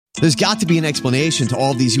There's got to be an explanation to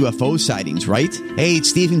all these UFO sightings, right? Hey,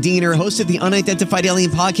 it's Stephen Diener, host of the Unidentified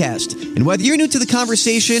Alien Podcast. And whether you're new to the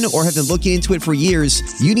conversation or have been looking into it for years,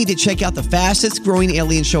 you need to check out the fastest growing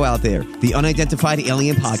alien show out there, the Unidentified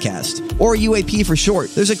Alien Podcast, or UAP for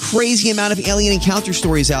short. There's a crazy amount of alien encounter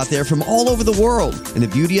stories out there from all over the world. And the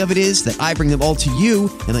beauty of it is that I bring them all to you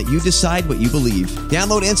and let you decide what you believe.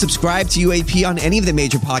 Download and subscribe to UAP on any of the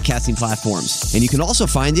major podcasting platforms. And you can also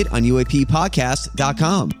find it on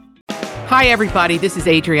UAPpodcast.com. Hi, everybody. This is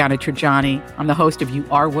Hr2. I'm the host of You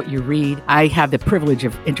Are What You Read. I have the privilege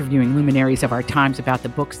of interviewing luminaries of our times about the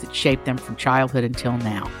books that shaped them from childhood until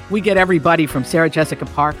now. We get everybody from Sarah Jessica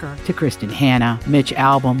Parker to Kristen Hanna, Mitch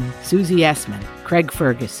Albom, Susie Essman, Craig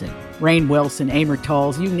Ferguson, Rainn Wilson, Amor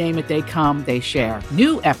Tolls, you name it, they come, they share.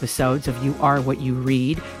 New episodes of You Are What You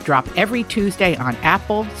Read drop every Tuesday on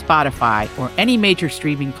Apple, Spotify, or any major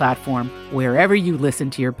streaming platform wherever you listen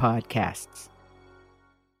to your podcasts.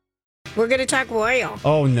 We're going to talk royal.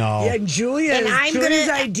 Oh, no. Yeah, Julie's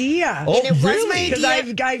idea. Oh, and it really? was my idea.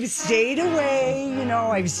 Because I've stayed away,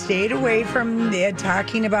 I've stayed away from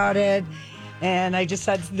talking about it. And I just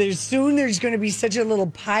thought there's going to be such a little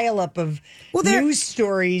pileup of news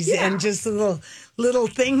stories and just little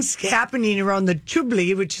things happening around the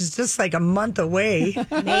Jubilee, which is just like a month away.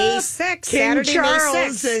 May 6th, King Saturday, Charles, May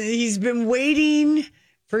 6th. He's been waiting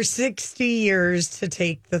for 60 years to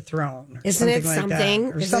take the throne. Isn't it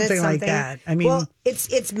something? Or something like that. I mean, well,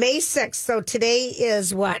 it's May 6th, so today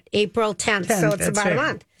is what? April 10th, so it's about a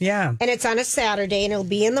month. Yeah. And it's on a Saturday, and it'll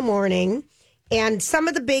be in the morning. And some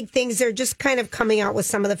of the big things, they're just kind of coming out with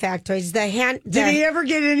some of the factoids. Did he ever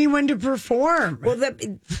get anyone to perform? Well,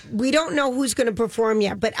 we don't know who's going to perform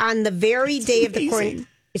yet, but on the very day of the coronation.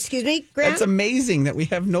 Excuse me, Grant? That's amazing that we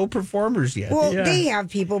have no performers yet. Well, they have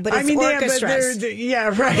people, but it's orchestras.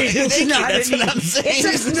 Right. It's not. That's what I'm saying.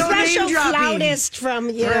 It's a special flautist from,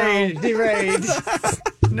 Right.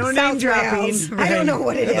 No name dropping. I don't know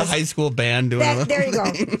what it is. The high school band doing it. There you go.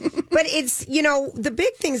 But it's, the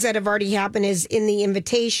big things that have already happened is in the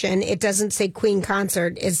invitation, it doesn't say Queen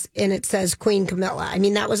Consort, and it says Queen Camilla. I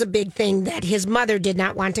mean, that was a big thing that his mother did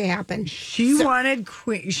not want to happen. She wanted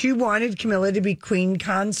Camilla to be Queen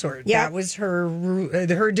Consort. Yep. That was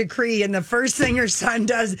her decree. And the first thing her son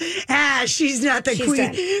does, she's not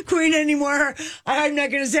the queen anymore. I'm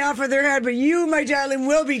not going to say off with her head, but you, my darling,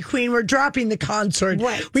 will be queen. We're dropping the consort.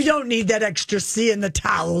 Right. We don't need that extra C in the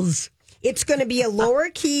towels. It's going to be a lower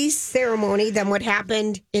key ceremony than what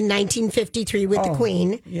happened in 1953 with the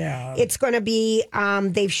Queen. Yeah. It's going to be,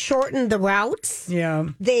 they've shortened the routes. Yeah.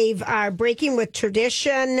 They've breaking with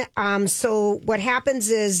tradition. So what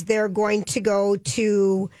happens is they're going to go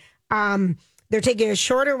to, they're taking a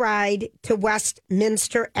shorter ride to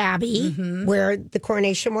Westminster Abbey, where the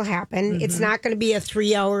coronation will happen. It's not going to be a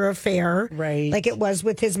 3-hour affair. Right. Like it was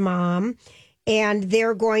with his mom. And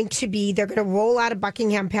they're going to roll out of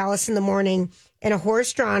Buckingham Palace in the morning in a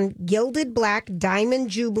horse-drawn, gilded black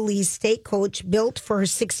Diamond Jubilee state coach built for her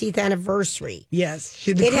 60th anniversary. Yes.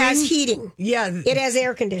 It has heating. Yeah. It has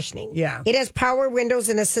air conditioning. Yeah. It has power windows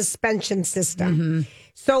and a suspension system.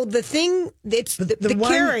 So the thing, it's the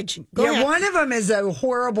carriage. Go ahead. One of them is a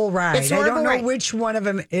horrible ride. It's a horrible I don't know ride. which one of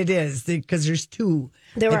them it is because there's two,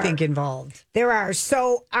 I think, involved. There are.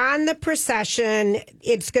 So on the procession,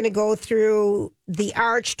 it's going to go through the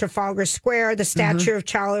Arch, Trafalgar Square, the statue of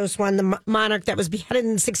Charles I, the monarch that was beheaded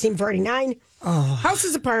in 1649.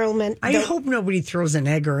 Houses of Parliament. I hope nobody throws an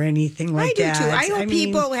egg or anything like that. I do too. I hope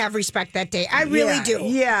people have respect that day. I really do.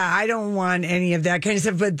 Yeah, I don't want any of that kind of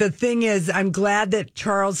stuff. But the thing is, I'm glad that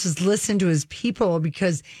Charles has listened to his people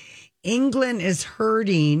because England is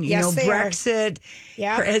hurting. Yes, Brexit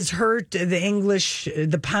has hurt the English,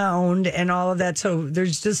 the pound, and all of that. So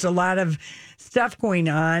there's just a lot of stuff going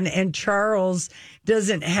on. And Charles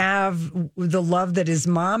doesn't have the love that his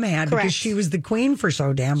mom had because she was the queen for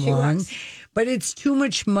so damn long. But it's too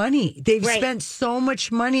much money. They've spent so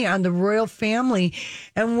much money on the royal family.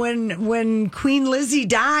 And when Queen Lizzie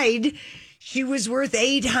died, she was worth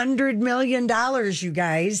 $800 million, you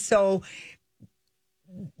guys. So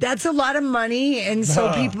that's a lot of money. And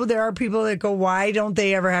so there are people that go, why don't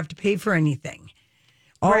they ever have to pay for anything?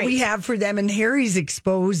 All we have for them, and Harry's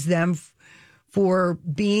exposed them for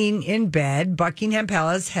being in bed. Buckingham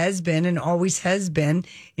Palace has been and always has been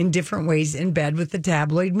in different ways in bed with the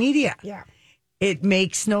tabloid media. Yeah. It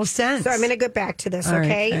makes no sense. So I'm going to get back to this,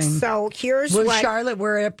 okay? Right, so here's what... what... Charlotte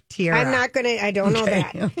wear a tiara? I'm not going to... I don't know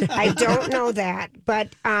that. Okay. I don't know that. But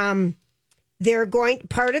they're going...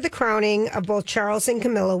 Part of the crowning of both Charles and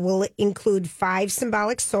Camilla will include 5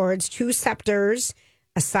 symbolic swords, 2 scepters,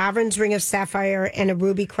 a sovereign's ring of sapphire, and a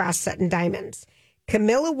ruby cross set in diamonds.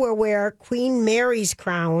 Camilla will wear Queen Mary's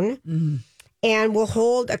crown and will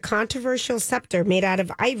hold a controversial scepter made out of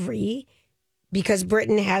ivory because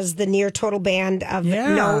Britain has the near total ban of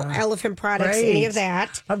no elephant products, any of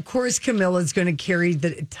that. Of course, Camilla's going to carry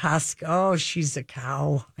the tusk. Oh, she's a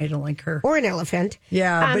cow. I don't like her. Or an elephant.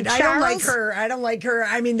 Yeah, but I don't like her. I don't like her.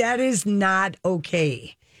 I mean, that is not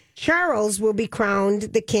okay. Charles will be crowned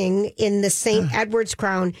the king in the St. Edward's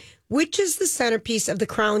crown, which is the centerpiece of the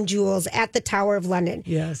crown jewels at the Tower of London.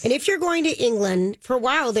 Yes. And if you're going to England, for a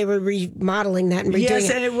while they were remodeling that and redoing it.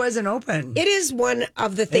 Yes, and it wasn't open. It is one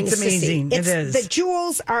of the things it's amazing. to see. It is. The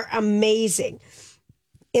jewels are amazing.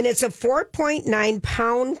 And it's a 4.9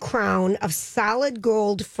 pound crown of solid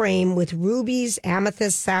gold frame with rubies,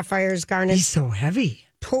 amethysts, sapphires, garnets. He's so heavy.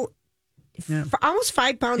 Almost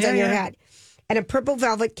 5 pounds on your head. And a purple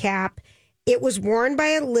velvet cap. It was worn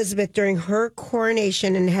by Elizabeth during her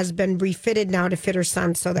coronation and has been refitted now to fit her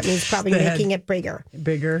son. So that means probably making it bigger.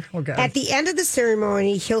 Bigger? Okay. At the end of the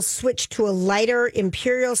ceremony, he'll switch to a lighter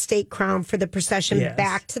imperial state crown for the procession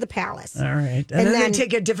back to the palace. All right. And then they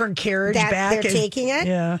take a different carriage back. They're taking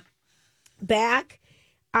it back.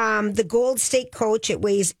 The gold state coach, it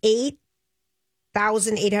weighs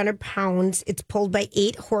 8,800 pounds. It's pulled by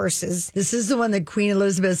 8 horses. This is the one that Queen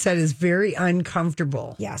Elizabeth said is very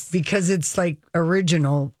uncomfortable. Yes. Because it's like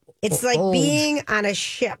original. It's like being on a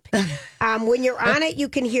ship. When you're on it, you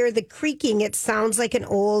can hear the creaking. It sounds like an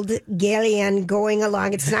old galleon going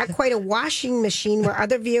along. It's not quite a washing machine where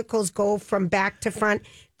other vehicles go from back to front.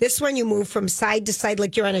 This one, you move from side to side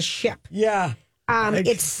like you're on a ship. Yeah.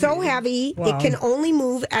 It's so heavy. Wow. It can only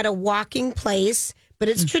move at a walking place. But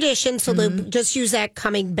it's tradition, so they'll just use that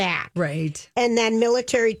coming back. Right. And then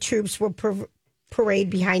military troops will parade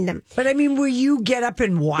behind them. But I mean, will you get up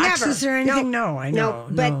and watch this or anything? No, I know.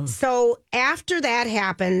 No. But so after that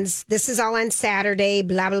happens, this is all on Saturday,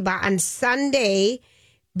 blah, blah, blah. On Sunday,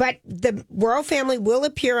 but the royal family will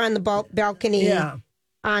appear on the balcony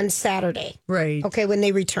on Saturday. Right. Okay, when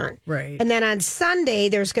they return. Right. And then on Sunday,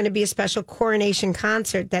 there's going to be a special coronation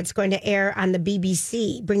concert that's going to air on the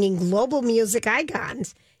BBC, bringing global music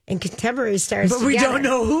icons and contemporary stars But we don't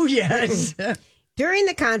know who yet. During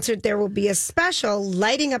the concert, there will be a special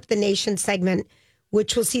Lighting Up the Nation segment,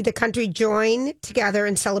 which will see the country join together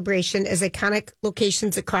in celebration as iconic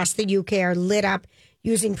locations across the UK are lit up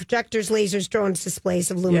using projectors, lasers, drones, displays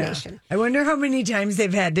of illumination. Yeah. I wonder how many times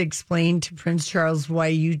they've had to explain to Prince Charles why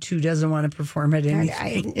Hr2 doesn't want to perform at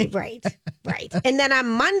anything. Right. And then on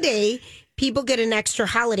Monday, people get an extra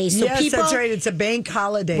holiday. So yes, that's right. It's a bank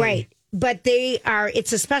holiday. Right. But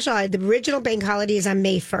it's a special holiday. The original bank holiday is on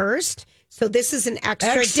May 1st. So this is an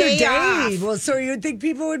extra day off. Well, so you'd think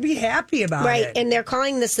people would be happy about it. Right. And they're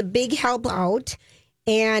calling this a big help out.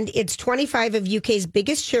 And it's 25 of UK's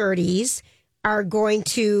biggest charities are going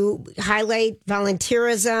to highlight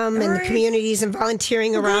volunteerism and the communities and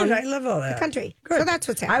volunteering around I love all that. the country. Good. So that's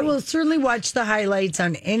what's happening. I will certainly watch the highlights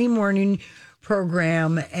on any morning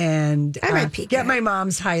program and get my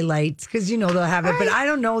mom's highlights because, they'll have it. But I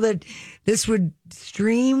don't know that this would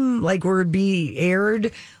stream like or would be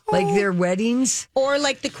aired like their weddings. Or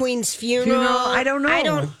like the Queen's funeral. I don't know.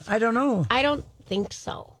 I don't know. I don't think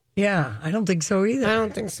so. Yeah, I don't think so either. I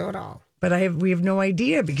don't think so at all. But we have no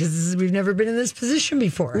idea because we've never been in this position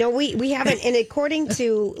before. No, we haven't. And according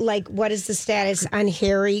to what is the status on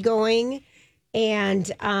Harry going?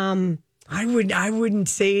 And I wouldn't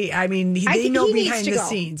say. I mean, they know behind the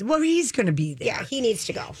scenes. Well, he's going to be there. Yeah, he needs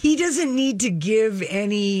to go. He doesn't need to give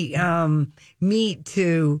any meat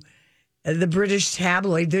to the British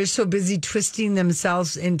tabloid. They're so busy twisting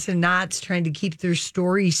themselves into knots, trying to keep their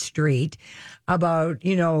story straight about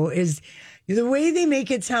is. The way they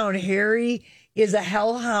make it sound, Harry is a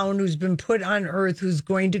hellhound who's been put on Earth who's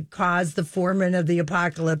going to cause the foreman of the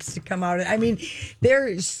apocalypse to come out. I mean,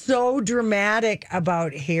 they're so dramatic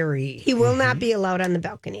about Harry. He will not be allowed on the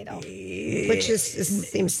balcony, though, which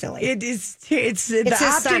seems silly. It's the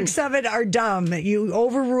optics of it are dumb. You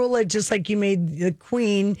overrule it just like you made the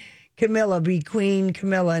Queen Camilla be Queen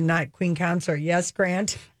Camilla and not Queen Consort. Yes,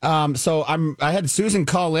 Grant? So I had Susan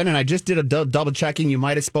call in and I just did a double checking. You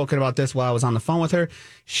might have spoken about this while I was on the phone with her.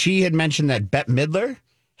 She had mentioned that Bette Midler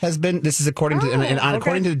has been, this is according to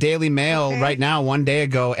the Daily Mail right now, one day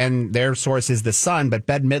ago, and their source is The Sun, but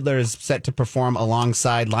Bette Midler is set to perform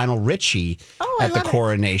alongside Lionel Richie at the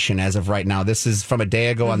coronation as of right now. This is from a day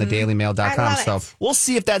ago on the dailymail.com, so we'll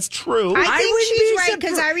see if that's true. I think she's right,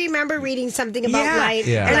 because I remember reading something about Lionel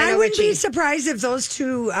And I wouldn't Richie. be surprised if those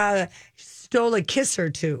two stole a kiss or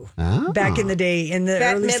two back in the day, in the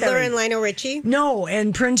Bette early Midler 70s. and Lionel Richie? No,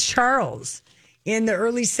 and Prince Charles. in the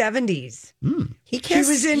early 70s. He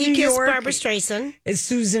was in New York. Barbara Streisand.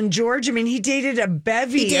 Susan George. I mean, he dated a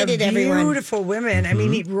bevy of everyone. beautiful women. I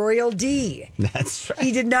mean, Royal D. That's right.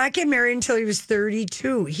 He did not get married until he was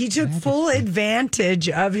 32. He took full advantage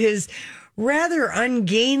of his rather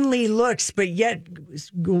ungainly looks, but yet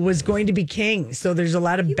was going to be king. So there's a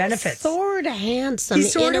lot of benefits. Sort of handsome. He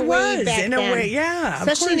sort of was in a way, yeah.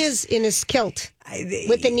 Especially in his kilt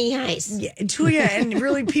with the knee highs. Yeah, and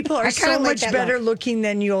really, people are so much better looking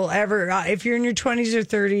than you'll ever. If you're in your 20s or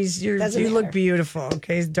 30s, you look beautiful.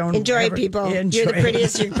 Okay, don't enjoy people. You're the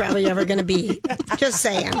prettiest you're probably ever going to be. Just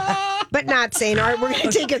saying, but not saying. All right, we're going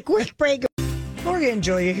to take a quick break. Gloria and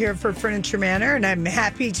Julia here for Furniture Manor, and I'm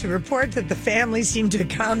happy to report that the family seemed to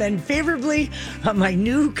comment favorably on my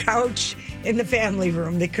new couch in the family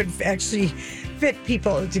room. They could actually fit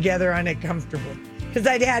people together on it comfortable. Because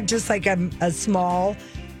I'd had just like a small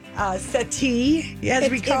settee, as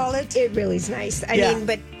we call it. It really is nice. I mean,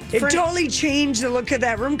 but it totally changed the look of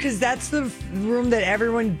that room, because that's the room that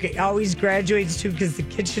everyone always graduates to, because the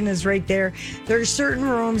kitchen is right there. There are certain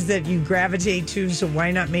rooms that you gravitate to, so why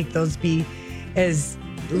not make those be as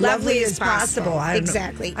lovely as possible?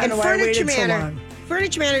 Exactly. I don't know why I waited so long.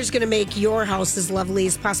 Furniture Manor is going to make your house as lovely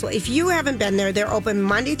as possible. If you haven't been there, they're open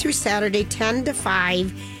Monday through Saturday, 10 to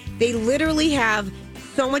 5. They literally have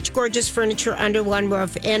so much gorgeous furniture under one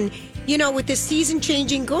roof. And, you know, with the season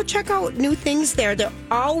changing, go check out new things there. They're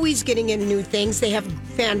always getting in new things. They have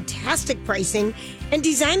fantastic pricing and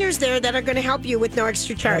designers there that are going to help you with no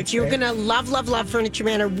extra charge. That's You're going to love Furniture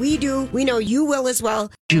Manor. We do. We know you will as well.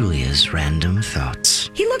 Julia's random thoughts.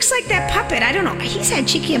 He looks like that puppet. I don't know. He's had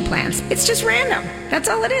cheeky implants. It's just random. That's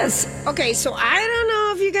all it is. Okay, so I don't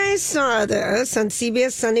know if you guys saw this on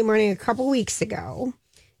CBS Sunday Morning a couple weeks ago,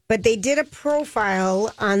 but they did a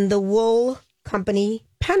profile on the wool company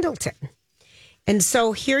Pendleton. And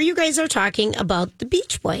so here you guys are talking about the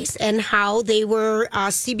Beach Boys and how they were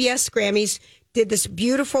CBS Grammys did this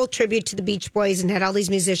beautiful tribute to the Beach Boys and had all these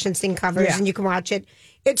musicians sing covers, and you can watch it.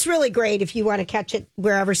 It's really great if you want to catch it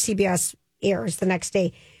wherever CBS airs the next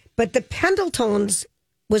day. But the Pendletons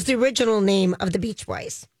was the original name of the Beach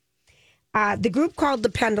Boys. The group called the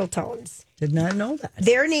Pendletons. Did not know that.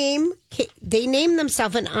 Their name, they named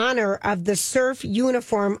themselves in honor of the surf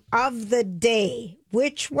uniform of the day,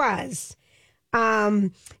 which was...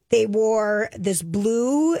 they wore this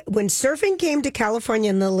blue. When surfing came to California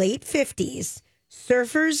in the late 50s,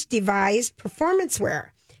 surfers devised performance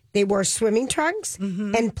wear. They wore swimming trunks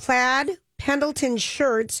and plaid Pendleton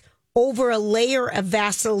shirts over a layer of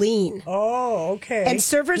Vaseline. Oh, okay. And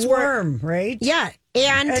surfers warm, right? Yeah.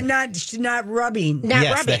 And not rubbing.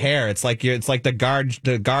 The hair. It's like the guards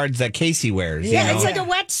that Casey wears. Yeah, you know? it's like a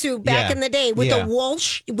wetsuit back in the day with the wool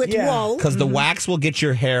wool. Because the wax will get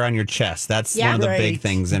your hair on your chest. That's one of the big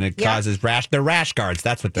things, and it causes rash. They're rash guards.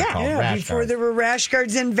 That's what they're called. Yeah, rash before guards. there were rash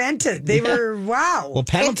guards invented, they were wow. Well,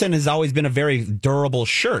 Pendleton has always been a very durable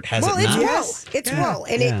shirt, has it not? It's wool. It's wool,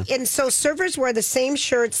 and so surfers wear the same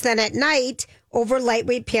shirts then at night over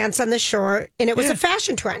lightweight pants on the shore, and it was a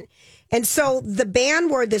fashion trend. And so the band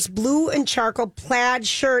wore this blue and charcoal plaid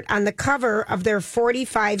shirt on the cover of their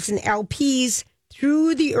 45s and LPs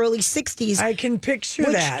through the early 60s. I can picture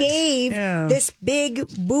that. Which gave this big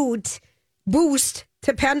boost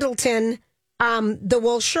to Pendleton, the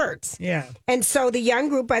wool shirts. Yeah. And so the young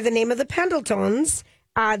group by the name of the Pendletons,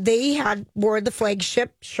 they wore the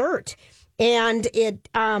flagship shirt. And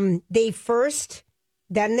then they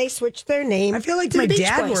switched their name. I feel like my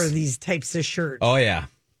dad wore these types of shirts. Oh, yeah.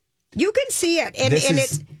 You can see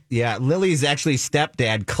it, Lily's actually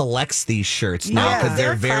stepdad collects these shirts now because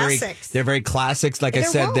they're very classics. Like I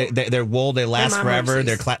said, they're wool. They last forever.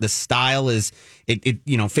 The style is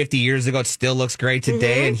 50 years ago. It still looks great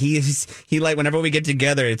today. And he like whenever we get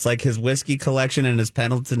together, it's like his whiskey collection and his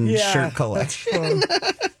Pendleton shirt collection.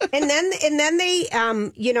 and then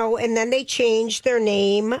they changed their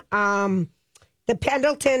name. The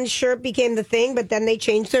Pendleton shirt became the thing, but then they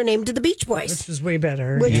changed their name to the Beach Boys. Which was way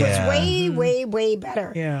better. Which was way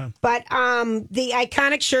better. Yeah. But the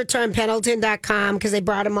iconic shirts are on Pendleton.com because they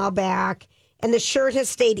brought them all back. And the shirt has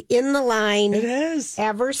stayed in the line. It has.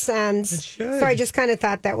 Ever since. It should. So I just kind of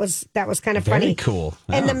thought that was kind of funny. Very cool.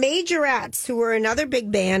 Wow. And the Majorettes, who were another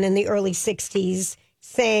big band in the early 60s,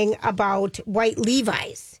 sang about white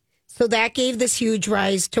Levi's. So that gave this huge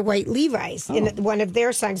rise to white Levi's. In one of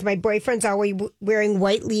their songs, my boyfriend's always wearing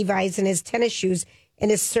white Levi's in his tennis shoes and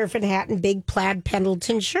his surfing hat and big plaid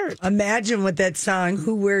Pendleton shirt. Imagine what that song,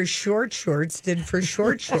 Who Wears Short Shorts, did for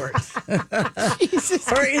short shorts. Or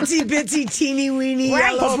Itsy Bitsy Teeny Weeny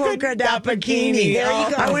Yellow Polka Dot Bikini. There you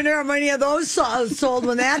go. I wonder how many of those sold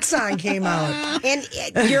when that song came out. And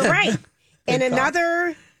you're right. And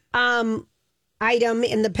another item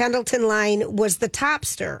in the Pendleton line was the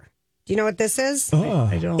topster. Do you know what this is? Oh.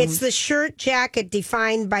 I don't. It's the shirt jacket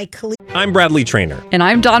defined by I'm Bradley Trainer. And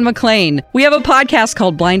I'm Don McClain. We have a podcast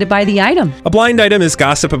called Blinded by the Item. A blind item is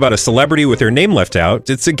gossip about a celebrity with their name left out.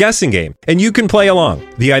 It's a guessing game, and you can play along.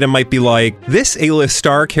 The item might be like, this A-list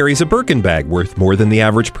star carries a Birkin bag worth more than the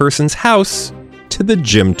average person's house to the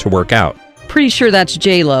gym to work out. Pretty sure that's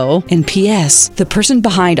J-Lo. And P.S. the person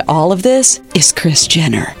behind all of this is Kris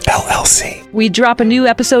Jenner, LLC. We drop a new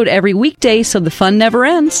episode every weekday so the fun never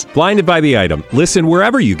ends. Blinded by the Item. Listen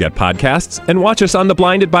wherever you get podcasts and watch us on the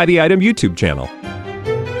Blinded by the Item YouTube channel.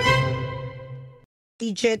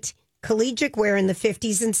 Collegiate wear in the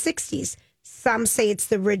 50s and 60s. Some say it's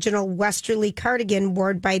the original Westerly cardigan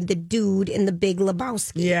worn by the dude in The Big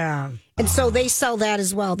Lebowski. Yeah. And so they sell that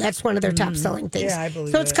as well. That's one of their top selling things. Yeah, I believe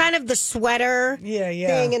So it's kind of the sweater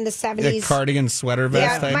thing in the 70s. The cardigan sweater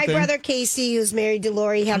vest type my thing? brother Casey, who's married to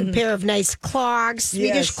Lori, had a pair of nice clogs,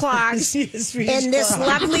 Swedish clogs, Swedish and this clogs.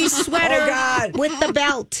 lovely sweater God. with the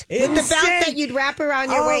belt. With the belt that you'd wrap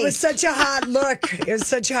around your waist. It was such a hot look. It was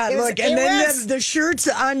such a hot look. And then the shirt's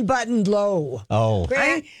unbuttoned low. Oh.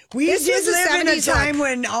 Right? We This did was the live in a 70s time look.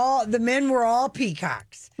 when all the men were all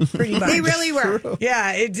peacocks. Pretty much. They really were.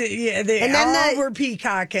 Yeah, they And then all were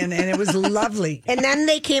peacocking, and it was lovely. And then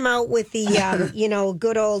they came out with the,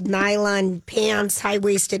 good old nylon pants,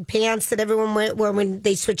 high-waisted pants that everyone wore when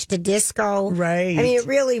they switched to disco. Right. I mean, it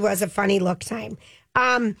really was a funny look time.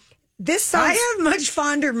 This song, I have much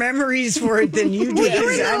fonder memories for it than you do.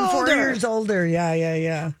 Well, you're I'm 4 older. years older.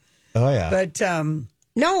 Yeah. Oh, yeah. But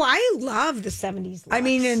no, I love the 70s. I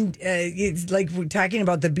mean, and it's like we're talking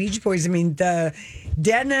about the Beach Boys. I mean, the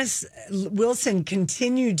Dennis Wilson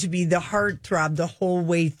continued to be the heartthrob the whole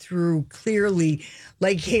way through, clearly,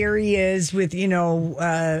 like Harry is with,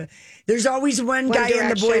 there's always one guy in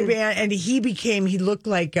the boy Direction. band, and he looked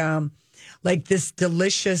like this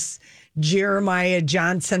delicious Jeremiah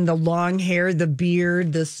Johnson, the long hair, the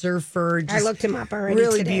beard, the surfer. I looked him up already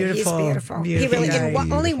really today. beautiful. He's beautiful. He Beautiful really guy.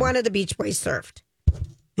 and only one of the Beach Boys surfed.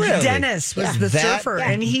 Really? Dennis was the surfer,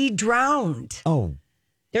 and he drowned. Oh.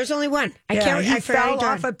 There's only one. He I fell forgot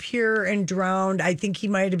off a pier and drowned. I think he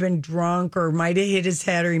might have been drunk or might have hit his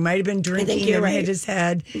head or he might have been drinking you're and right. hit his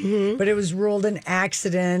head. But it was ruled an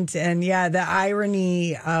accident. And the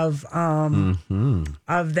irony of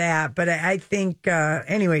that. But I think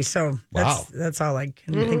anyway. So that's all I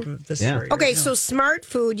can think of the story. Okay, right now. so Smart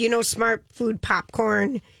Food, Smart Food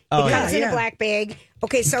popcorn. It comes in a black bag.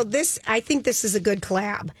 Okay, so I think this is a good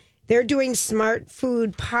collab. They're doing Smart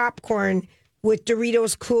Food popcorn with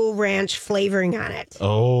Doritos Cool Ranch flavoring on it.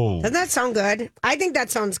 Oh. Doesn't that sound good? I think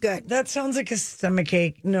that sounds good. That sounds like a stomach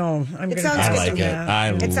ache. No, I'm It going sounds I good like to me. it.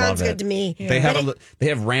 I love it. It sounds good to me. They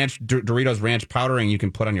have ranch Doritos ranch powdering you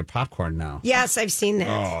can put on your popcorn now. Yes, I've seen that.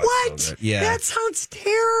 Oh, What? it's so good. Yeah. That sounds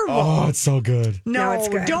terrible. Oh, it's so good. No, it's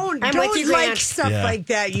good. don't I'm with you, like Grant. stuff Yeah. like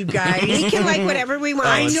that, you guys. We can like whatever we want.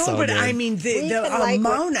 I it's know, so but good. I mean, the can like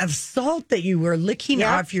amount of salt that you were licking Yep.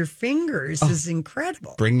 off your fingers is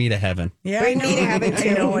incredible. Bring me to heaven. Yeah, Bring I me to know. heaven, I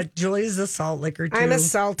too. know what. Julie's a salt licker too. I'm a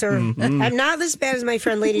salter. I'm not as bad as my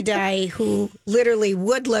friend Lady Di, who literally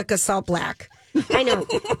would lick a salt black. I know.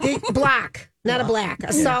 Block, not a black,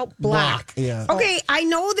 a salt block. Yeah. Okay, I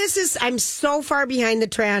know I'm so far behind the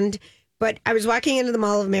trend, but I was walking into the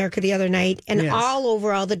Mall of America the other night, and Yes.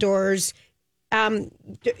 all the doors,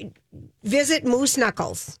 visit Moose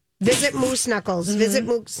Knuckles. Visit Moose Knuckles. Visit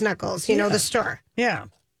Moose Knuckles. You know the store. Yeah.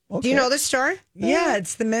 Do you know the store? Yeah,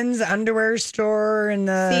 it's the men's underwear store and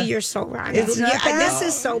the. See, you're so wrong. It's not that? This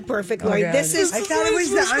is so perfect, Lori. God. This is. I thought it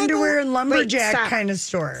was the underwear and lumberjack stop. kind of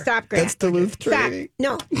store. Stop, Grant. That's Duluth Stop. trading.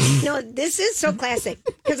 No, this is so classic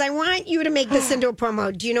because I want you to make this into a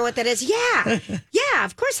promo. Do you know what that is? Yeah,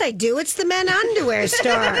 of course I do. It's the men underwear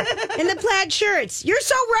store and the plaid shirts. You're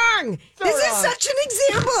so wrong. This is such an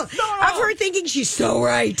example of her thinking she's so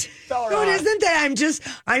right. No, it isn't that.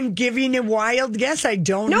 I'm giving a wild guess. I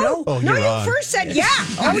don't know. No, you're you wrong. first said of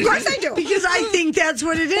course I do. Because I think that's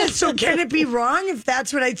what it is. So can it be wrong if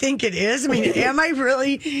that's what I think it is? I mean, am I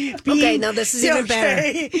really being... Okay, now this is even better.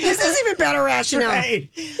 This is even better rationale. Right.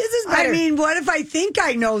 This is better. I mean, what if I think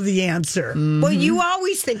I know the answer? Well, you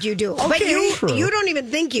always think you do. But you don't even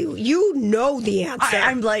think you. You know the answer.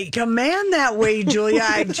 I'm like a man that way, Julia.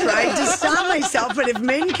 I've tried to stop myself, but if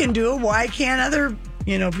men can do it, why can't other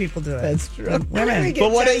people do it? That's true. Women.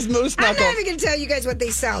 But what is Moose I'm Knuckle? not even going to tell you guys what they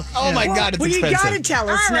sell. Oh my God, it's Well, you expensive. got to tell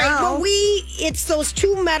us All right, now. well, it's those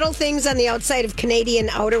two metal things on the outside of Canadian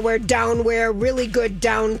outerwear, downwear, really good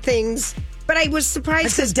down things. But I was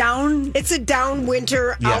surprised. It's a down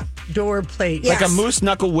winter outdoor plate. Yes. Like a Moose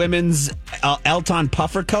Knuckle women's Elton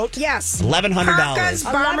puffer coat? Yes. $1,100. Parkas,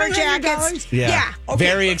 bomber jackets. Yeah. Okay,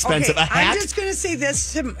 Very expensive. Okay. A hat? I'm just going to say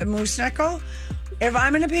this to Moose Knuckle. If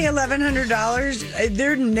I'm going to pay $1,100,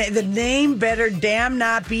 the name better damn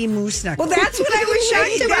not be Moose Knuckle. Well, that's what I was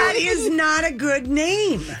shocked about. That is not a good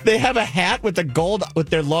name. They have a hat with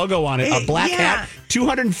their logo on it, a black hat,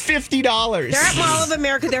 $250. They're at Mall of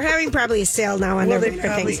America. They're having probably a sale now on their they winter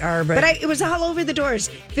probably things. are, but it was all over the doors.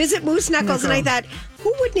 Visit Moose Knuckles, and I thought,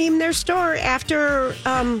 who would name their store after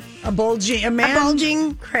a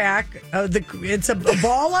bulging crack? It's a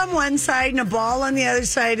ball on one side and a ball on the other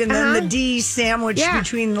side, and then the D sandwiched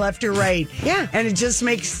between left or right. Yeah, and it just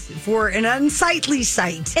makes for an unsightly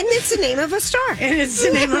sight. And it's the name of a store.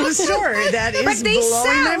 That is but they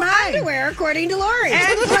blowing my mind. Underwear, according to Lori. And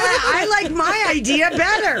I like my idea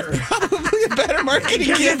better. Probably a better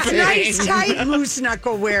marketing campaign. It's nice, tight Moose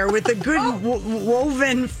Knuckle wear with a good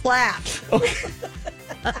woven flap. Okay.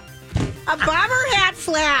 A bomber hat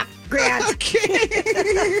flap, Grant.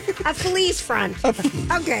 A fleece front.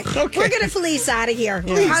 Okay. We're going to fleece out of here.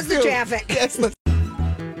 How's the traffic? Yes,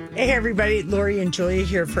 Hey, everybody. Lori and Julia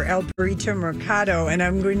here for El Burrito Mercado. And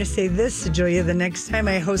I'm going to say this to Julia. The next time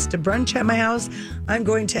I host a brunch at my house, I'm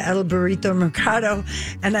going to El Burrito Mercado.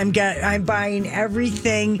 And I'm buying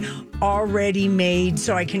everything already made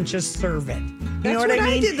so I can just serve it. You know what I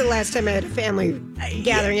mean? I did the last time I had a family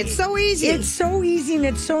gathering. It's so easy. It's so easy and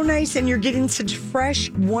it's so nice, and you're getting such fresh,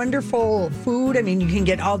 wonderful food. I mean, you can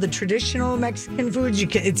get all the traditional Mexican foods.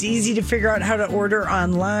 It's easy to figure out how to order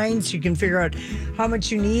online, so you can figure out how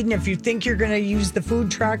much you need. And if you think you're going to use the food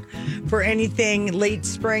truck for anything late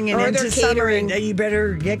spring and into summer, you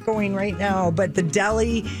better get going right now. But the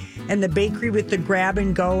deli and the bakery with the grab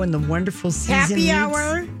and go and the wonderful season happy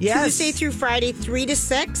hour, yes, Tuesday through Friday, 3 to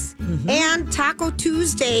 6, and Taco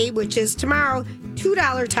Tuesday, which is tomorrow, $2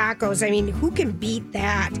 tacos. I mean, who can beat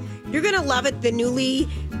that? You're going to love it. The newly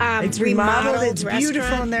it's remodeled. It's restaurant.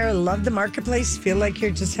 beautiful in there. I love the marketplace. Feel like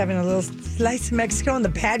you're just having a little slice of Mexico. And the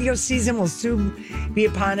patio season will soon be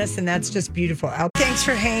upon us, and that's just beautiful. Thanks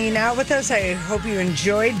for hanging out with us. I hope you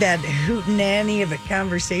enjoyed that hootenanny of a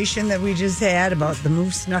conversation that we just had about the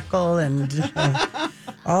moose knuckle and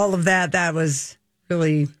all of that. That was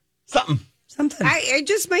really something. I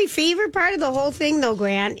just, my favorite part of the whole thing, though,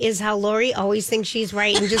 Grant, is how Lori always thinks she's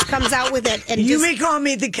right and just comes out with it. And you may call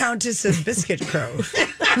me the Countess of Biscuit Crow.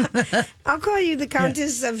 I'll call you the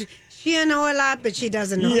Countess of. She know a lot, but she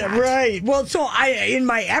doesn't know. Yeah, right. Well, so in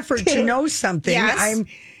my effort to know something, yes. I'm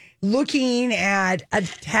looking at a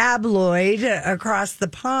tabloid across the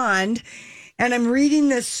pond, and I'm reading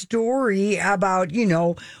this story about,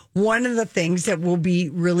 one of the things that will be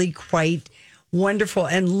really quite wonderful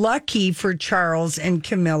and lucky for Charles and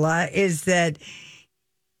Camilla is that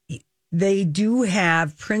they do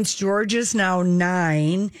have Prince George is now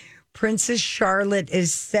 9, Princess Charlotte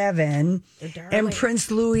is 7, and Prince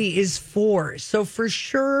Louis is 4. So for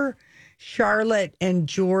sure, Charlotte and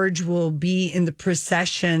George will be in the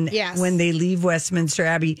procession when they leave Westminster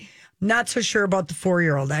Abbey. Not so sure about the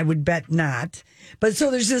 4-year-old. I would bet not. But so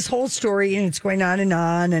there's this whole story, and it's going on.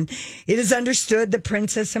 And it is understood the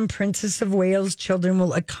Princess and Princess of Wales children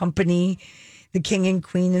will accompany the King and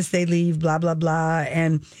Queen as they leave, blah, blah, blah.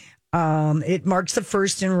 And it marks the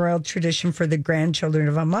first in royal tradition for the grandchildren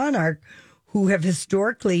of a monarch who have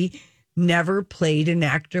historically never played an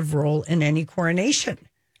active role in any coronation.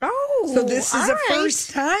 Oh, so this is the first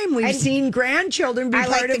time we've seen grandchildren be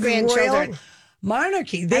part of royal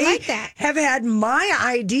monarchy. They like that. have had my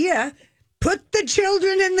idea. Put the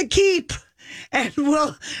children in the keep, and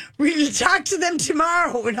we'll talk to them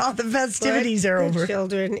tomorrow when all the festivities are over.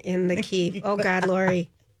 Children in the keep. Oh, God, Lori.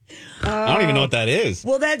 I don't even know what that is.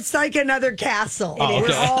 Well, that's like another castle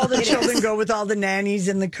where all the children go with all the nannies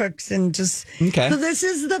and the cooks and just. Okay. So this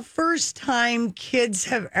is the first time kids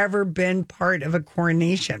have ever been part of a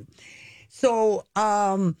coronation. So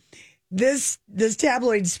this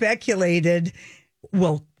tabloid speculated,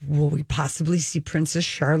 well, will we possibly see Princess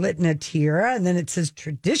Charlotte in a tiara? And then it says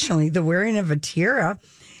traditionally the wearing of a tiara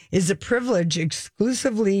is a privilege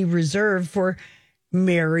exclusively reserved for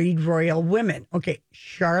married royal women. Okay,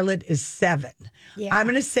 Charlotte is 7. Yeah. I'm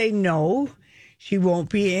going to say no. She won't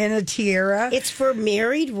be in a tiara. It's for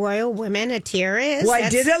married royal women, a tiara is? Well, I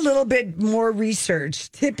did a little bit more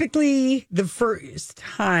research. Typically, the first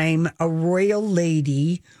time a royal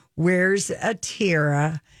lady wears a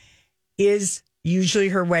tiara is usually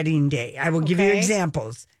her wedding day. I will give you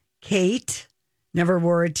examples. Kate never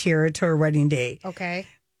wore a tiara to her wedding day. Okay.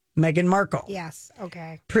 Meghan Markle. Yes.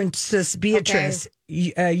 Okay. Princess Beatrice.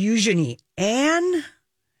 Eugenie. Anne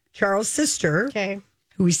Charles' sister, Okay.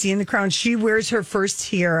 who we see in The Crown, she wears her first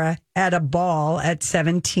tiara at a ball at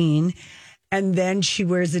 17. And then she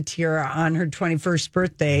wears a tiara on her 21st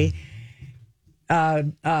birthday.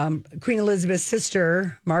 Queen Elizabeth's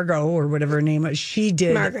sister, Margot, or whatever her name was, she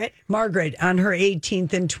did. Margaret on her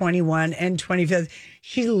 18th and 21 and 25th.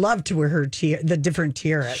 She loved to wear her the different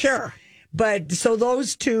tiaras. Sure. But so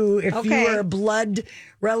those two, if you were a blood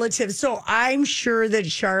relative, so I'm sure that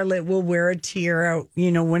Charlotte will wear a tiara,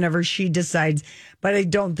 whenever she decides. But I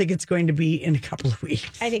don't think it's going to be in a couple of weeks.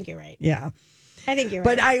 I think you're right. Yeah. I think you're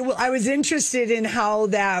right. But I was interested in how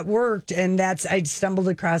that worked, and I stumbled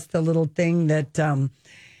across the little thing that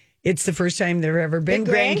it's the first time there have ever been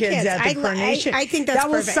grandkids at the coronation. I think that's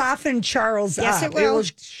will soften Charles Yes, up. it will.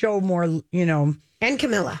 Show more, And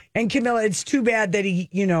Camilla. It's too bad that he,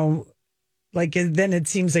 then it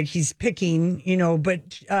seems like he's picking,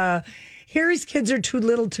 but Harry's kids are too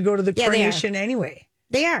little to go to the coronation anyway.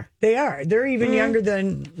 They are. They're even younger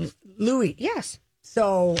than Louis. Yes.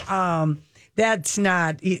 So that's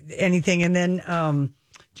not anything. And then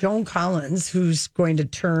Joan Collins, who's going to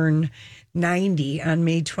turn 90 on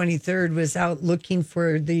May 23rd, was out looking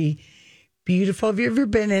for the beautiful. Have you ever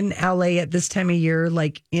been in LA at this time of year?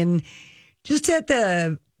 Like just at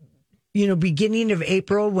the, beginning of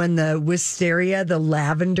April when the wisteria, the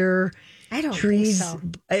lavender trees,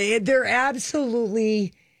 think so. They're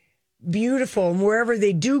absolutely beautiful. And wherever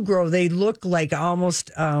they do grow, they look like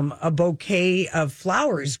almost a bouquet of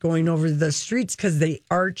flowers going over the streets because they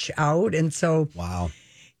arch out. And so, wow,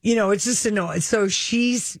 it's just so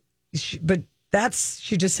she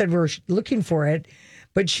just said we're looking for it,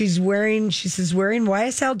 but she's wearing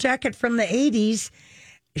YSL jacket from the 80s,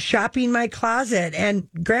 shopping my closet. And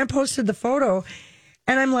Grant posted the photo,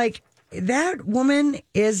 and I'm like, that woman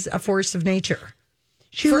is a force of nature.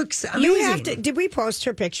 She looks amazing. You have to. Did we post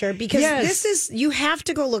her picture? Because this is. You have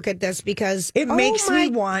to go look at this because it makes me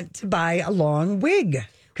want to buy a long wig.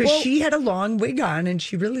 Because she had a long wig on and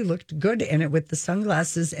she really looked good in it with the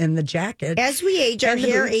sunglasses and the jacket. As we age, our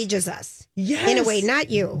hair ages us. Yes. In a way, not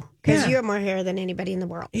you, because you have more hair than anybody in the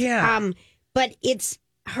world. Yeah. But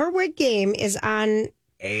her wig game is on.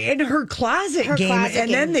 In her closet game.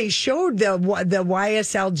 And then they showed the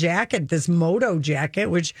YSL jacket, this moto jacket,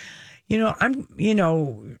 which,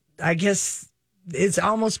 I guess it's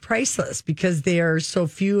almost priceless because there are so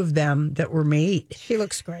few of them that were made. She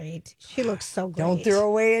looks great. She looks so great. Don't throw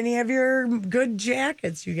away any of your good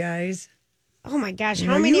jackets, you guys. Oh my gosh,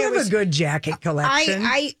 how many? You have a good jacket collection.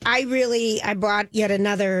 I bought yet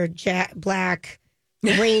another black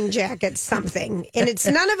rain jacket something, and it's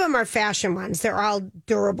none of them are fashion ones. They're all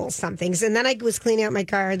durable somethings. And then I was cleaning out my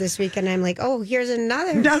car this week, and I'm like, oh, here's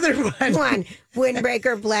another one,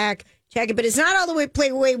 windbreaker black jacket, but it's not all the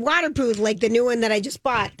way waterproof like the new one that I just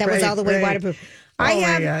bought. That was all the way waterproof. My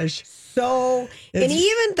gosh. And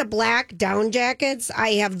even the black down jackets, I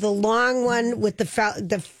have the long one with the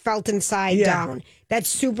felt inside down. That's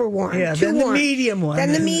super warm. Yeah, too then warm. The medium one.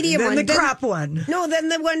 Then the medium one. Then the crop one. No, then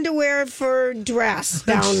the one to wear for dress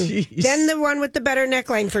down. Then the one with the better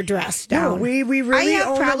neckline for dress down. No, we really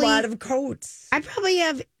own a lot of coats. I probably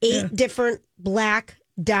have 8 different black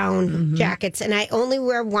down jackets, and I only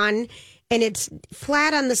wear one, and it's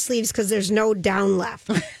flat on the sleeves because there's no down left.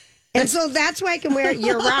 And so that's why I can wear it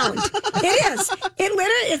year round. It is.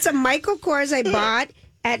 It's a Michael Kors I bought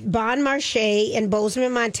at Bon Marché in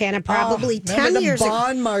Bozeman, Montana, probably 10 years ago.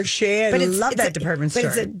 Bon Marché. I love that department store. But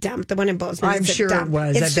it's a dump. The one in Bozeman. I'm sure it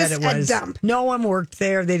was. It's I bet it was. A dump. No one worked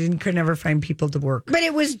there. They could never find people to work. But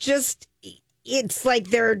it was just. It's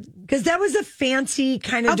like they're because that was a fancy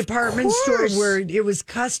kind of department store where it was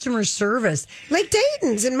customer service, like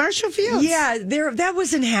Dayton's and Marshall Fields. Yeah, that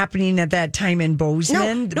wasn't happening at that time in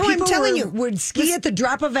Bozeman. No, I'm telling you, would ski at the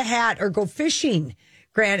drop of a hat or go fishing.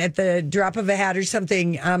 Grant, at the drop of a hat or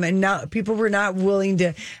something, and now people were not willing to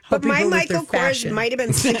help. But my people with Michael their fashion. Kors might have been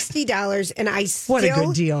 $60, and I still what a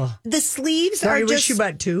good deal. The sleeves I are wish just you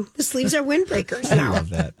bought 2. The sleeves are windbreakers. I love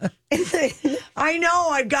that. I know.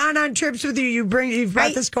 I've gone on trips with you. You've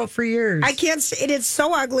brought this coat for years. I can't. It is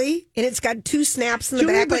so ugly, and it's got 2 snaps in the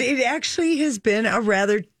back. But it actually has been a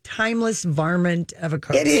rather timeless varmint of a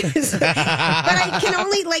coat. It is. But I can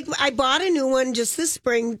only I bought a new one just this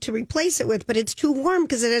spring to replace it with, but it's too warm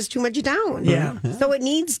because it has too much down. Yeah. So it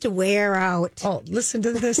needs to wear out. Oh, listen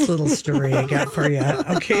to this little story I got for you.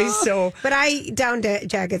 Okay, so. But down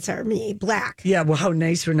jackets are me, black. Yeah, well, how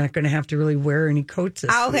nice. We're not going to have to really wear any coats.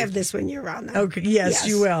 I'll have this one year round, though. Okay, yes,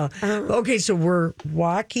 you will. Okay, so we're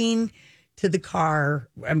walking to the car.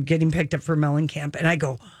 I'm getting picked up for Mellencamp, and I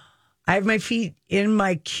go, I have my feet in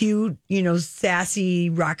my cute, sassy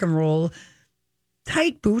rock and roll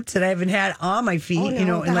tight boots that I haven't had on my feet, Oh, no, you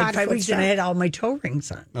know, in the like hot 5 foot weeks, and I stuff. had all my toe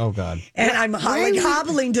rings on. Oh, God. And I'm like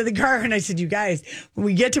hobbling to the car, and I said, "You guys, when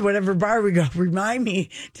we get to whatever bar we go, remind me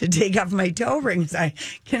to take off my toe rings. I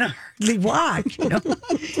can hardly walk." You know,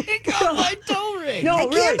 Take off my toe ring. no, I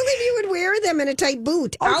really. can't believe you would wear them in a tight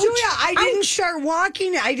boot. Oh, Ouch. Julia, I didn't start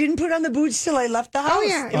walking. I didn't put on the boots till I left the house.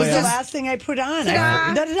 yeah. It was Oh, yeah. the last thing I put on.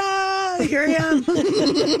 Da-da-da, here I am.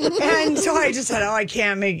 And so I just said, I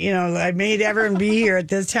can't make, I made everyone be here at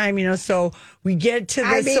this time, so we get to the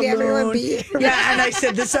I made everyone saloon. be here. Yeah, and I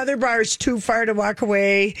said, this other bar is too far to walk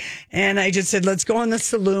away. And I just said, let's go in the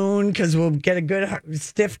saloon because we'll get a good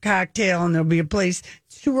stiff cocktail and there'll be a place.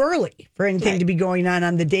 It's too early for anything to be going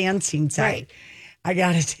on the dancing side. Right. I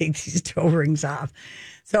got to take these toe rings off.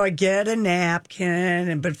 So I get a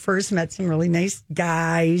napkin, but first met some really nice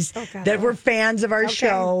guys that were fans of our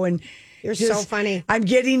show. And You're so funny. I'm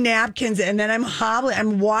getting napkins, and then I'm hobbling.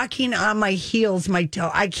 I'm walking on my heels, my toe.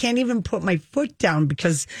 I can't even put my foot down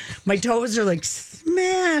because my toes are like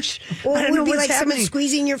smash. Or I it don't know would be what's like someone happening.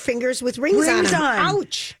 squeezing your fingers with rings on them.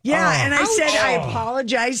 Ouch. Yeah, and I said, I Ouch.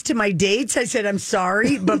 apologized to my dates. I said, I'm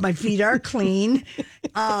sorry, but my feet are clean.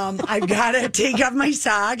 I've got to take off my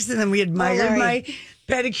socks. And then we admired my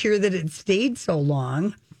pedicure that it stayed so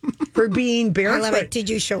long for being barefoot. I love it. Did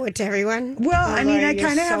you show it to everyone? Well, Oh, I mean, Lord, I you're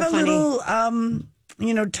kind of so have a funny.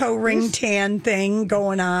 little, toe ring tan thing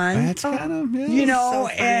going on. That's kind of, So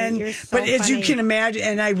funny. And you're so but as you funny. can imagine,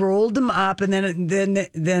 and I rolled them up, and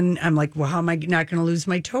then I'm like, well, how am I not going to lose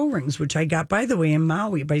my toe rings? Which I got, by the way, in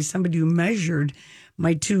Maui by somebody who measured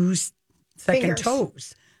my two second Fingers.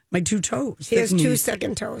 toes. My two toes. He has That 2 means-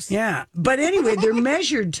 second toes. Yeah, but anyway, they're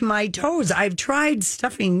measured to my toes. I've tried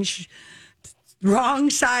stuffing wrong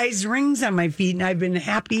size rings on my feet, and I've been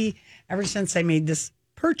happy ever since I made this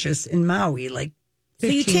purchase in Maui. Like, So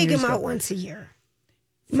you 15 take years them out ago. once a year.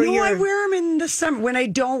 No, I wear them in the summer when I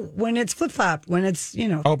don't. When it's flip flop. When it's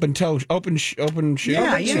Open toe, open shoe.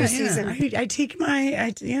 yeah. season. I take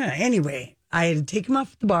my Anyway, I had to take them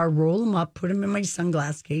off the bar, roll them up, put them in my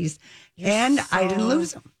sunglass case, and I didn't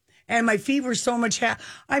lose them. And my feet were so much I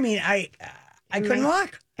couldn't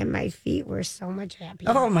walk. And my feet were so much happier.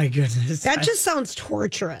 Oh my goodness! That just sounds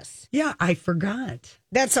torturous. Yeah, I forgot.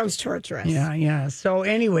 That sounds torturous. Yeah. So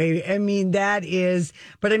anyway, I mean, that is,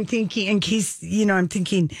 but I'm thinking, in case, I'm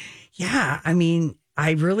thinking,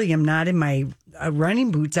 I really am not in my running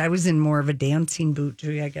boots. I was in more of a dancing boot,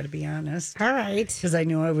 too. I got to be honest. All right. Because I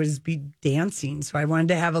knew I was be dancing. So I wanted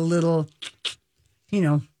to have a little,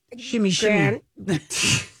 shimmy. Grant.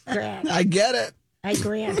 I get it. I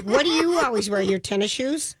grant. What do you always wear? Your tennis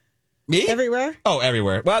shoes? Me? Everywhere? Oh,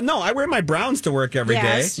 everywhere. Well, no, I wear my Browns to work every day.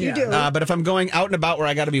 Yes, you do. But if I'm going out and about where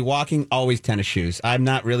I got to be walking, always tennis shoes. I'm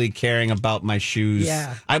not really caring about my shoes.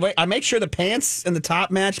 Yeah. I make sure the pants and the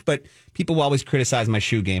top match, but people will always criticize my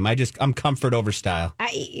shoe game. I'm comfort over style.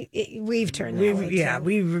 We've turned that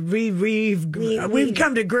way, too. We've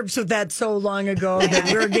come to grips with that so long ago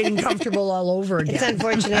that we're getting comfortable all over again. It's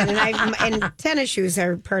unfortunate. And tennis shoes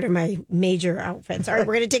are part of my major outfits. All right,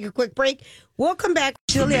 we're going to take a quick break. We'll come back.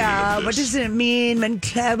 Julia, what does it mean when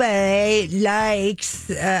Chloe likes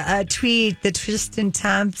a tweet that Tristan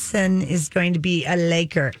Thompson is going to be a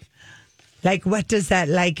Laker? Like, what does that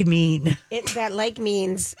mean? That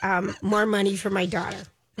means more money for my daughter,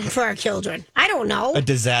 for our children. I don't know. A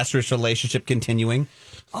disastrous relationship continuing.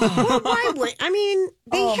 Why would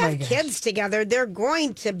they have kids together? They're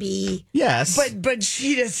going to be. Yes, but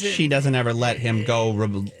she doesn't. She doesn't ever let him go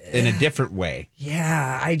in a different way.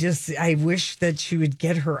 Yeah, I wish that she would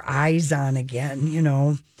get her eyes on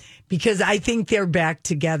again. Because I think they're back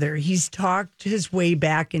together. He's talked his way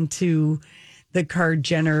back into the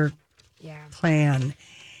Card-Jenner plan,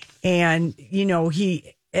 and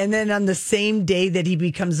and then on the same day that he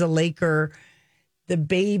becomes a Laker, the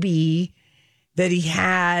baby that he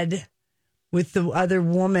had with the other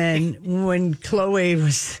woman when Chloe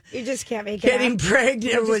was You just can't make it getting up. pregnant,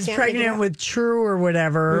 You just was can't make it pregnant up. with True or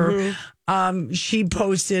whatever. She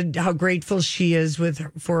posted how grateful she is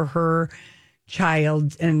for her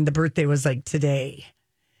child, and the birthday was like today.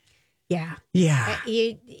 Yeah. Yeah.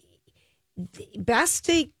 Best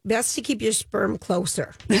to keep your sperm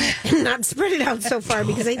closer and not spread it out so far,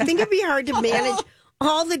 because I think it'd be hard to manage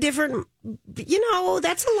all the different,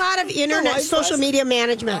 that's a lot of internet, social media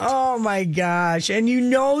management. Oh my gosh. And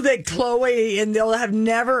that Chloe and they'll have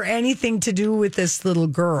never anything to do with this little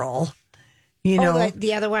girl.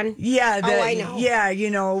 The other one? Yeah. I know. Yeah,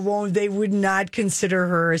 they would not consider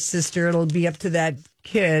her a sister. It'll be up to that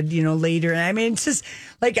kid, later. I mean, it's just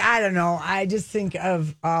like, I don't know. I just think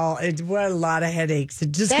of what a lot of headaches.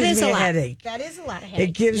 It just gives me a headache. That is a lot of headaches.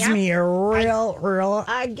 It gives me a real.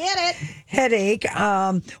 I get it. headache.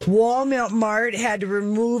 Walmart had to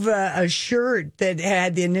remove a shirt that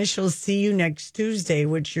had the initials "See you next Tuesday,"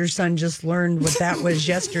 which your son just learned what that was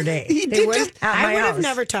yesterday. I would have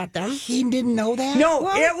never taught them. He didn't know that? No,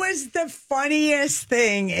 it was the funniest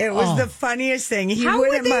thing. It was the funniest thing. How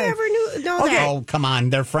would they ever know that? Oh, come on.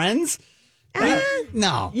 They're friends?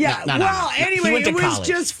 No. Yeah. No. Anyway, it was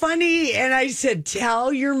just funny. And I said,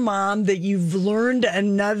 tell your mom that you've learned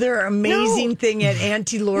another amazing thing at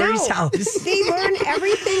Auntie Lori's house. They learn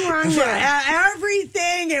everything wrong there.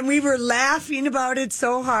 Everything. And we were laughing about it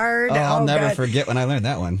so hard. Oh, I'll never forget when I learned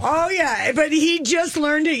that one. Oh, yeah. But he just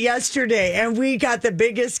learned it yesterday. And we got the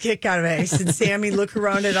biggest kick out of it. I said, Sammy, look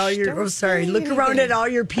around at all your, look around at all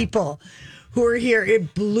your people who are here.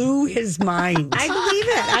 It blew his mind. I believe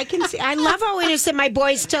it. I can see. I love how innocent my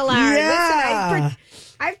boys still are. Yeah. Listen,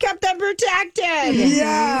 I've kept them protected.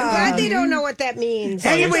 Yeah. I'm glad they don't know what that means.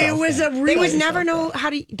 Anyway, it was a They would never know how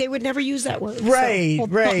to. They would never use that word. Right, so.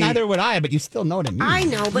 right. Neither would I, but you still know what it means. I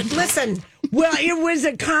know, but listen. Well, it was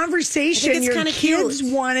a conversation. Your kids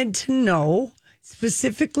wanted to know,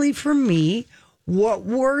 specifically from me, what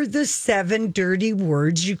were the 7 dirty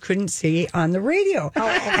words you couldn't say on the radio? And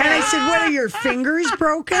I said, what are your fingers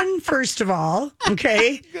broken, first of all?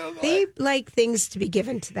 Okay. They like things to be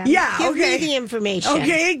given to them. Yeah, Give okay. me the information.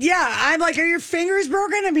 Okay, yeah. I'm like, are your fingers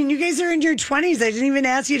broken? I mean, you guys are in your 20s. I didn't even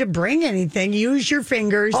ask you to bring anything. Use your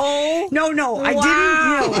fingers. Oh. No, I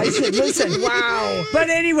didn't. I said, listen. Wow. But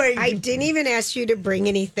anyway. I didn't even ask you to bring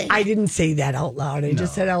anything. I didn't say that out loud. I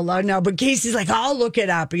just said out loud now. But Casey's like, I'll look it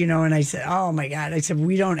up, and I said, oh my God. I said,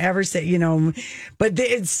 we don't ever say, but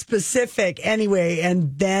it's specific anyway.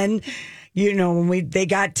 And then, when they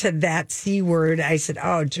got to that C word, I said,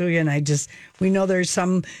 oh, Julia, and we know there's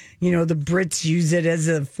some, the Brits use it as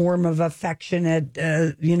a form of affectionate,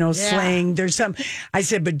 slang. There's some, I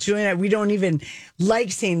said, but Julia, we don't even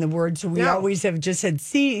like saying the word. So we always have just said,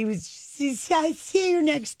 see you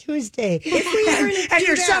next Tuesday. And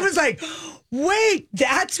your son was like, wait,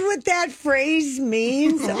 that's what that phrase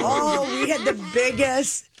means? Oh, we had the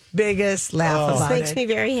biggest laugh about it. This makes me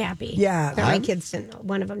very happy. Yeah. That my kids didn't know.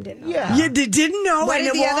 One of them didn't know. Yeah. They didn't know. What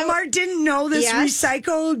And did the Walmart didn't know this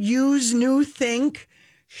recycle, use, new, think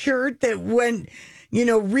shirt that went,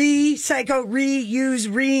 recycle,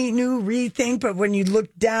 reuse, renew, rethink. But when you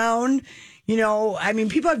look down,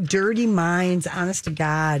 people have dirty minds, honest to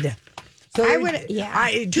God. So I would,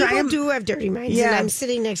 people do have dirty minds, and I'm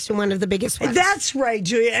sitting next to one of the biggest ones. That's right,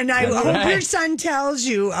 Julia. And I hope your son tells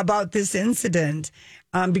you about this incident,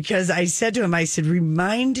 because I said to him, I said,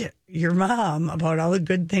 remind your mom about all the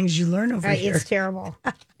good things you learn over here. It's terrible.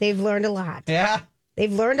 They've learned a lot. Yeah.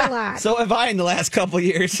 They've learned a lot. So have I in the last couple of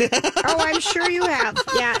years. Oh, I'm sure you have.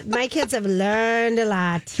 Yeah, my kids have learned a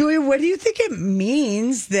lot. Julia, what do you think it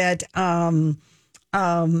means that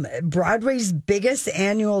Broadway's biggest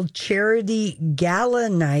annual charity gala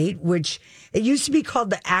night, which it used to be called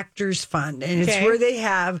the Actors Fund, and it's where they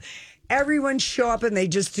have everyone show up and they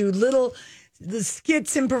just do the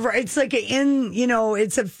skits and it's like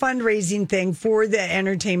it's a fundraising thing for the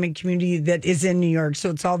entertainment community that is in New York.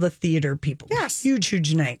 So it's all the theater people. Yes.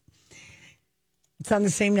 Huge night. It's on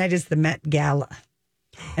the same night as the Met Gala.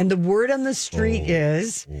 And the word on the street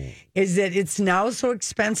is that it's now so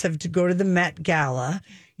expensive to go to the Met Gala.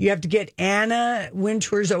 You have to get Anna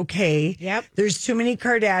Wintour's okay. Yep. There's too many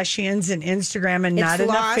Kardashians and Instagram and not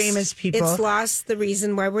enough famous people. It's lost the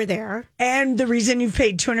reason why we're there. And the reason you've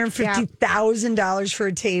paid $250,000 for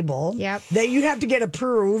a table. Yep. That you have to get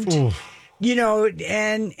approved. Oof.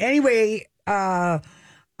 And anyway,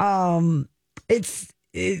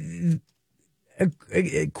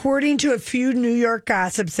 according to a few New York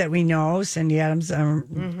gossips that we know, Cindy Adams,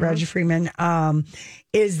 Roger Freeman,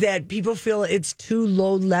 is that people feel it's too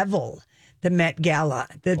low level, the Met Gala,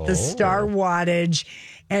 that the star wattage,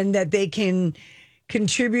 and that they can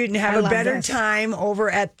contribute and have a better time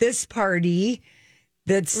over at this party.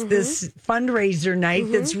 That's this fundraiser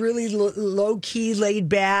night that's really low key, laid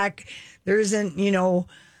back. There isn't,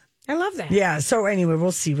 I love that. Yeah. So anyway,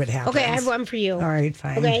 we'll see what happens. Okay, I have one for you. All right,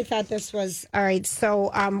 fine. Okay, I thought this was all right.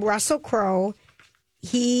 So Russell Crowe,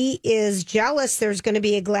 he is jealous. There's going to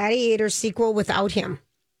be a Gladiator sequel without him.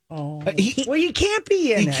 Oh, he can't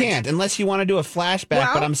be in it. He can't unless you want to do a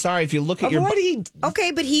flashback. But I'm sorry, if you look at your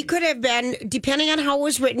okay, but he could have been, depending on how it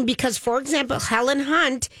was written. Because, for example, Helen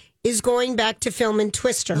Hunt is going back to film in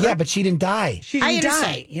Twister. Yeah, but she didn't die. She I didn't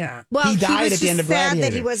understand. die. Yeah. Well, He died was at the end just of sad that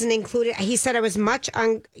Gladiator. he wasn't included. He said, I was much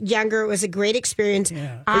younger. It was a great experience.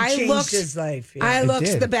 Yeah. I It changed looked his life. Yeah. I It looked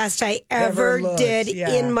did. the best I Ever ever looked, did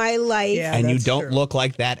yeah. in my life. Yeah. And you that's don't true. look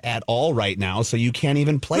like that at all right now, so you can't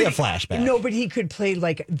even play a flashback. No, but he could play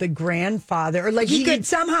like the grandfather, or like he could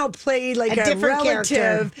somehow play like A a different relative.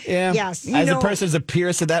 character. Yeah. Yes. As know- a person as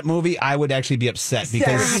appears of that movie, I would actually be upset Sad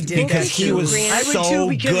because he did that he too. was I would so too,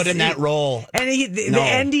 because good in that role. And the No.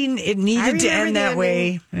 ending, it I needed to remember end the that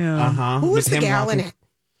way. ending. Yeah. Uh-huh. Who was With the him gal in walking-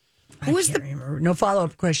 it? Who was the... Remember. No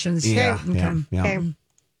follow-up questions. Yeah, Okay. yeah. Okay.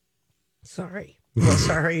 Sorry. Well,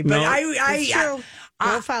 sorry, but No. It's true.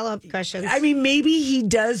 No follow-up questions. I mean, maybe he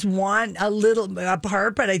does want a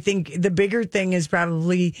part, but I think the bigger thing is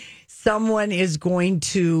probably someone is going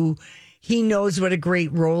to. He knows what a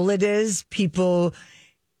great role it is.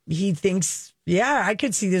 He thinks, yeah, I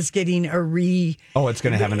could see this getting a Oh, it's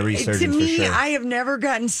going to have a resurgence To me, for sure. I have never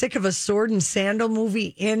gotten sick of a sword and sandal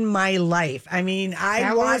movie in my life. I mean, I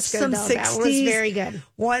That one was watched good, some though. 60s That one was very good.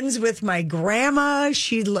 ones with my grandma.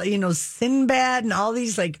 She, Sinbad and all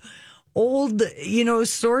these like old,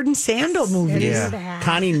 sword and sandal movies. Yeah.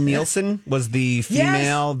 Connie Nielsen was the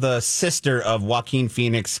female, the sister of Joaquin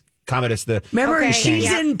Phoenix, Commodus. Remember, Okay, she's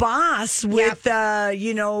yep. in Boss with,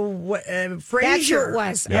 Frasier. That's who it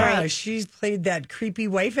was. Yeah, Right. she's played that creepy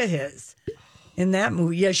wife of his in that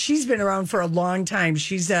movie. Yeah, she's been around for a long time.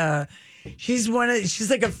 She's like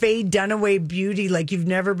a Faye Dunaway beauty, like you've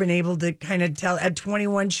never been able to kind of tell. At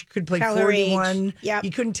 21, she could play Tell her age. 41. Yep.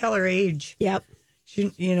 You couldn't tell her age. Yep.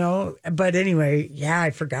 But anyway, yeah,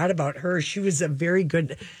 I forgot about her. She was very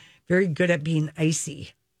good at being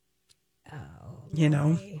icy.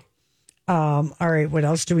 All right, what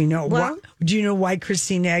else do we know? Well- Do you know why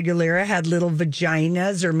Christina Aguilera had little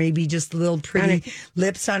vaginas or maybe just little pretty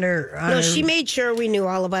lips on her? No, she made sure we knew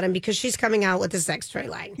all about him because she's coming out with a sex toy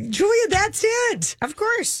line. Julia, that's it. Of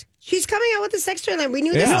course. She's coming out with a sex toy line. We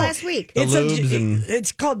knew this Yeah. last week. The lubes and-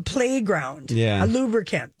 It's called Playground. Yeah. A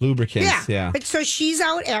lubricant. Lubricants, yeah. But so she's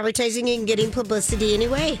out advertising and getting publicity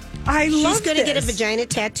anyway. I love She's going to get a this. vagina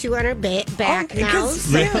tattoo on her back now because,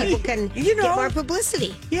 so yeah, people can get more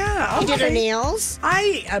publicity. Yeah. She did her okay. nails.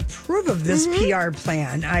 I approve of this PR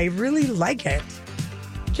plan. I really like it.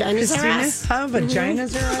 Vaginas are us.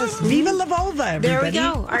 Vaginas are us. Viva la vulva, everybody. There we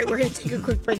go. All right, we're going to take a quick break.